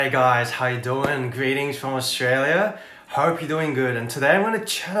Hey guys, how you doing? Greetings from Australia. Hope you're doing good. And today I'm going to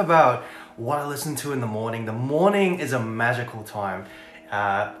chat about what I listen to in the morning. The morning is a magical time.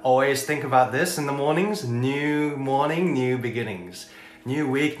 Always think about this in the mornings. New morning, new beginnings. New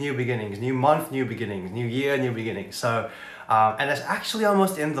week, new beginnings. New month, new beginnings. New year, new beginnings. And it's actually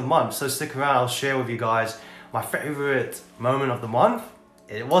almost the end of the month. So stick around. I'll share with you guys my favorite moment of the month.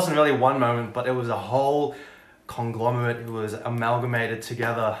 It wasn't really one moment, but it was a whole conglomerate. It was amalgamated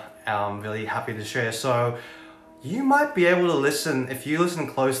together. I'm really happy to share. So you might be able to listen, if you listen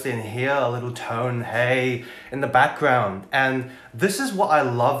closely and hear a little tone, hey, in the background. And this is what I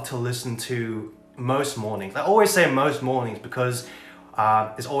love to listen to most mornings. I always say most mornings because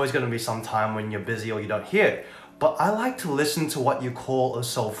there's always going to be some time when you're busy or you don't hear it. But I like to listen to what you call a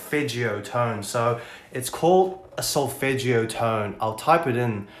solfeggio tone. So it's called a solfeggio tone. I'll type it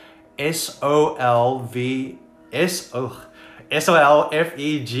in. Solfeggio.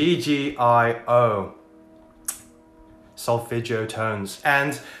 Solfeggio tones.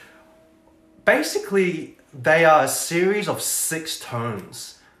 And basically they are a series of 6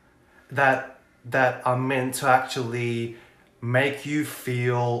 tones that are meant to actually make you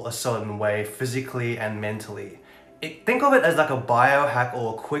feel a certain way physically and mentally. Think of it as like a biohack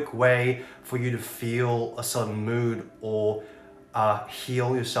or a quick way for you to feel a certain mood or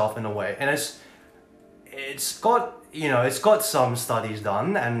heal yourself in a way. And it's got some studies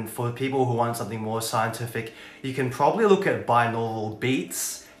done, and for people who want something more scientific, you can probably look at binaural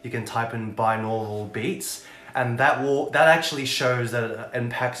beats. You can type in binaural beats, and that actually shows that it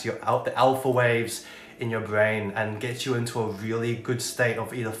impacts the alpha waves in your brain and gets you into a really good state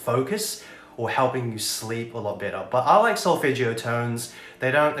of either focus or helping you sleep a lot better. But I like solfeggio tones.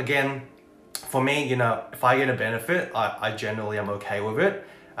 They don't, again, for me, if I get a benefit, I generally am okay with it.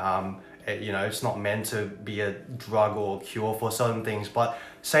 It's not meant to be a drug or cure for certain things, but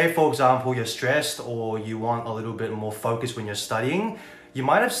say for example you're stressed or you want a little bit more focus when you're studying, you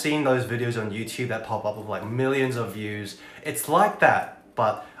might have seen those videos on YouTube that pop up with like millions of views. It's like that,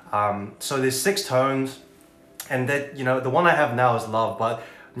 but so there's 6 tones, and that the one I have now is love, but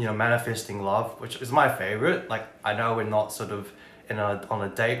manifesting love, which is my favorite. Like, I know we're not sort of on a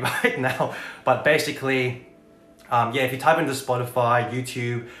date right now, but basically if you type into Spotify,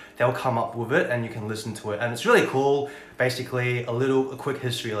 YouTube, they'll come up with it and you can listen to it. And it's really cool. Basically, a quick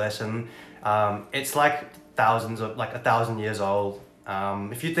history lesson. It's like 1,000 years old.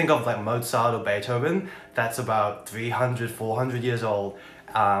 If you think of like Mozart or Beethoven, that's about 300, 400 years old.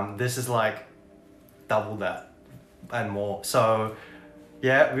 This is like double that and more. So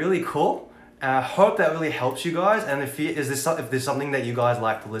yeah, really cool. I hope that really helps you guys. And if there's something that you guys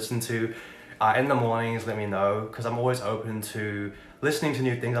like to listen to in the mornings, let me know, because I'm always open to listening to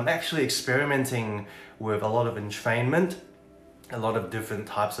new things. I'm actually experimenting with a lot of entrainment, a lot of different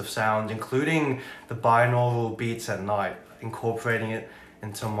types of sounds, including the binaural beats at night, incorporating it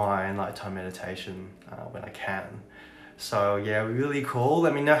into my nighttime meditation when I can. So yeah, really cool.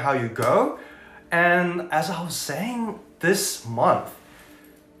 Let me know how you go. And as I was saying, this month,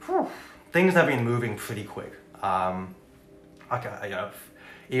 things have been moving pretty quick.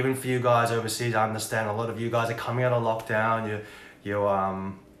 Even for you guys overseas, I understand a lot of you guys are coming out of lockdown.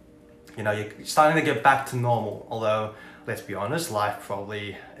 You're starting to get back to normal. Although, let's be honest, life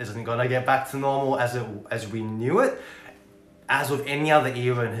probably isn't gonna get back to normal as we knew it, as with any other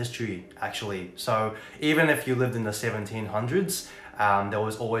era in history, actually. So even if you lived in the 1700s, there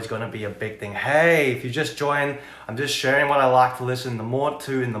was always going to be a big thing. Hey, if you just joined, I'm just sharing what I like to listen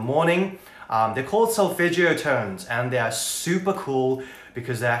to in the morning. They're called solfeggio tones, and they are super cool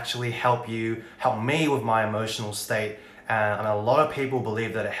because they actually help me with my emotional state. And a lot of people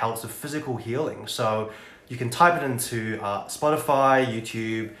believe that it helps with physical healing. So you can type it into Spotify,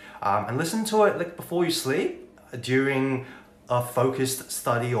 YouTube, and listen to it like before you sleep, during a focused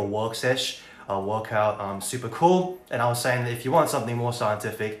study or workout. Super cool. And I was saying that if you want something more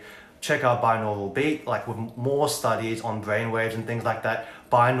scientific, check out binaural beat, like with more studies on brainwaves and things like that.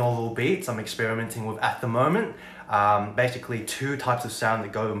 Binaural beats I'm experimenting with at the moment. Basically 2 types of sound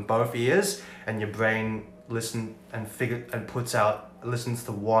that go in both ears, and your brain listens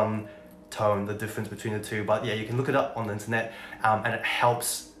to one tone, the difference between the 2. But yeah, you can look it up on the internet, and it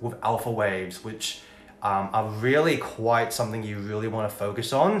helps with alpha waves, which are really quite something you really want to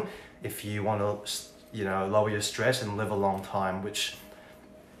focus on if you want to lower your stress and live a long time, which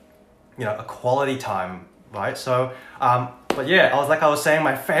a quality time, right? So but yeah, I was saying,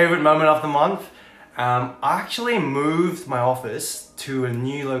 my favorite moment of the month, I actually moved my office to a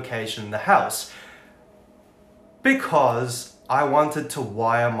new location in the house because I wanted to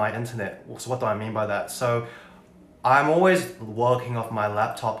wire my internet. So what do I mean by that? So I'm always working off my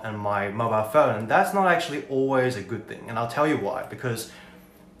laptop and my mobile phone, and that's not actually always a good thing. And I'll tell you why, because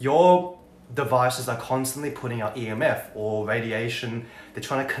your devices are constantly putting out EMF or radiation. They're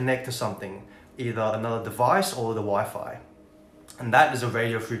trying to connect to something, either another device or the Wi-Fi. And that is a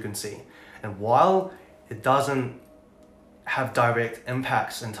radio frequency. And while it doesn't have direct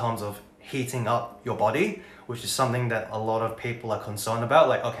impacts in terms of heating up your body, which is something that a lot of people are concerned about,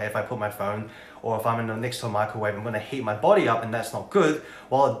 like, okay, if I put my phone or if I'm next to a microwave, I'm going to heat my body up, and that's not good.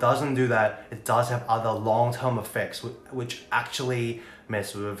 While it doesn't do that, it does have other long-term effects which actually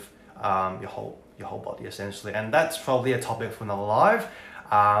mess with your whole body essentially. And that's probably a topic for another live.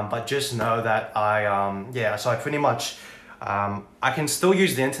 But just know that so I pretty much I can still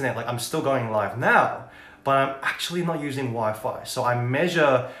use the internet, like I'm still going live now, but I'm actually not using Wi-Fi. So I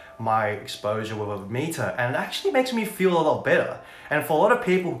measure my exposure with a meter, and it actually makes me feel a lot better. And for a lot of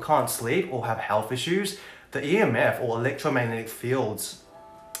people who can't sleep or have health issues, the EMF or electromagnetic fields,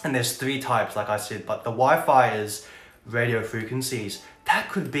 and there's 3 types like I said, but the Wi-Fi is radio frequencies. That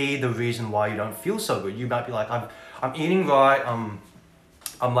could be the reason why you don't feel so good. You might be like, I'm eating right, I'm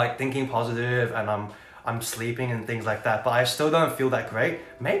like thinking positive, and I'm sleeping and things like that, but I still don't feel that great.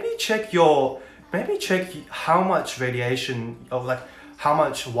 Maybe check how much radiation or like how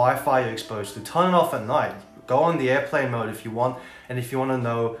much Wi-Fi you're exposed to. Turn it off at night. Go on the airplane mode if you want, and if you want to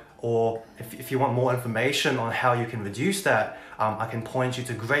know, or if you want more information on how you can reduce that, I can point you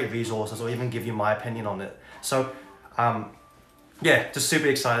to great resources or even give you my opinion on it. So yeah, just super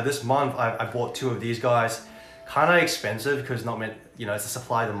excited. This month I bought 2 of these guys. Kind of expensive because not many, it's a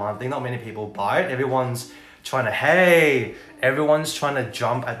supply demand thing. Not many people buy it. Everyone's trying to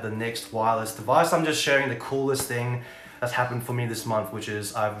jump at the next wireless device. I'm just sharing the coolest thing that's happened for me this month, which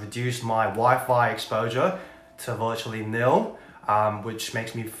is I've reduced my Wi-Fi exposure to virtually nil, which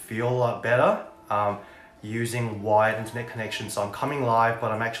makes me feel a lot better using wired internet connection. So I'm coming live,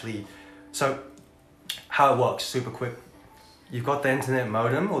 but so how it works, super quick. You've got the internet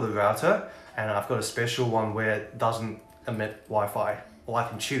modem or the router, and I've got a special one where it doesn't emit Wi-Fi, or I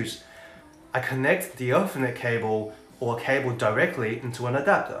can choose. I connect the Ethernet cable or cable directly into an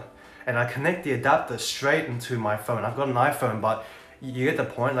adapter, and I connect the adapter straight into my phone. I've got an iPhone, but you get the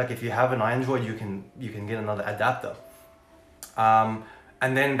point. Like if you have an Android, you can get another adapter.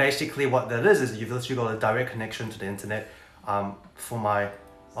 And then basically what that is you've literally got a direct connection to the internet.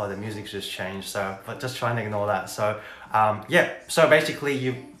 The music's just changed, so but just trying to ignore that. So so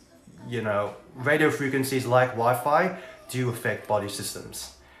basically radio frequencies like Wi-Fi do affect body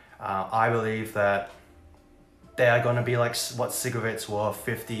systems. I believe that they are going to be like what cigarettes were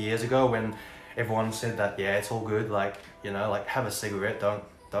 50 years ago, when everyone said that, yeah, it's all good, like, like have a cigarette,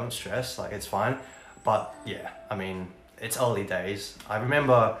 don't stress, like it's fine. But yeah, I mean, it's early days. I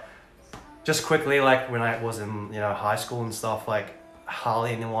remember just quickly, like when I was in high school and stuff, like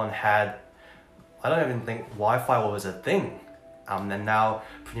hardly anyone had, I don't even think Wi-Fi was a thing. And now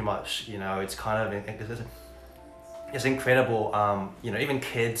pretty much, it's kind of, it's incredible. Even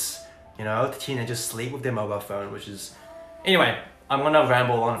kids, the teenagers sleep with their mobile phone, which is, anyway, I'm gonna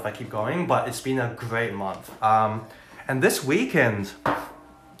ramble on if I keep going, but it's been a great month. And this weekend,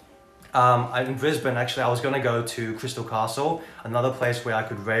 in Brisbane, actually, I was gonna go to Crystal Castle, another place where I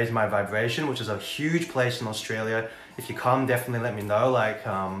could raise my vibration, which is a huge place in Australia. If you come, definitely let me know. Like,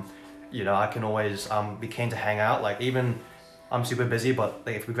 I can always be keen to hang out. Like, even I'm super busy, but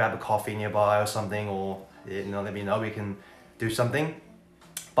like if we grab a coffee nearby or something, or let me know, we can do something.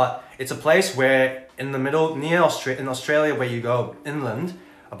 But it's a place where in the middle, in Australia, where you go inland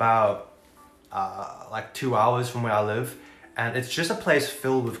about like 2 hours from where I live, and it's just a place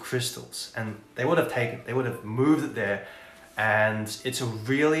filled with crystals, and they would have moved it there, and it's a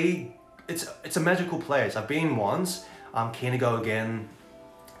magical place. I've been once. I'm keen to go again,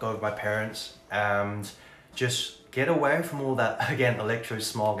 go with my parents, and just get away from all that, again, electro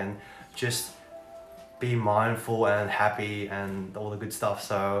smog, and just be mindful and happy and all the good stuff.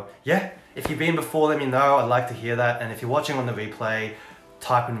 So yeah, if you've been before, let me know. I'd like to hear that. And if you're watching on the replay,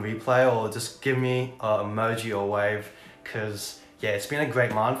 type in replay or just give me an emoji or wave, because yeah, it's been a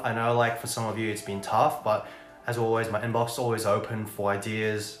great month. I know, like, for some of you it's been tough, but as always, my inbox is always open for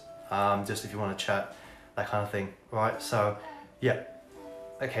ideas, just if you want to chat, that kind of thing, right? So yeah.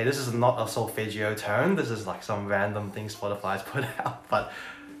 Okay, this is not a solfeggio tone. This is like some random thing Spotify's put out, but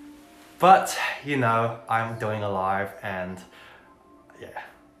I'm doing a live, and yeah,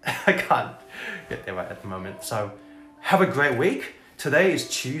 I can't get there right at the moment. So have a great week. Today is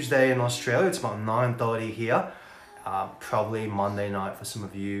Tuesday in Australia. It's about 9:30 here. Probably Monday night for some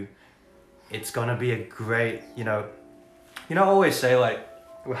of you. It's gonna be a great, I always say, like,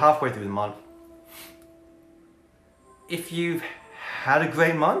 we're halfway through the month. if you've had a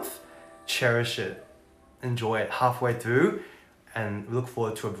great month, cherish it, enjoy it halfway through, and look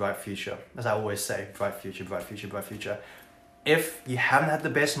forward to a bright future. As I always say, bright future, bright future, bright future. If you haven't had the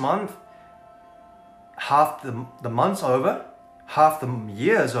best month, half the month's over, half the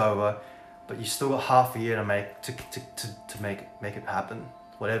year's over, but you still got half a year to make it happen,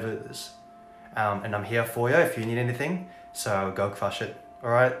 whatever it is. And I'm here for you if you need anything. So go crush it. All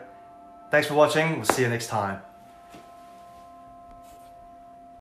right. Thanks for watching. We'll see you next time.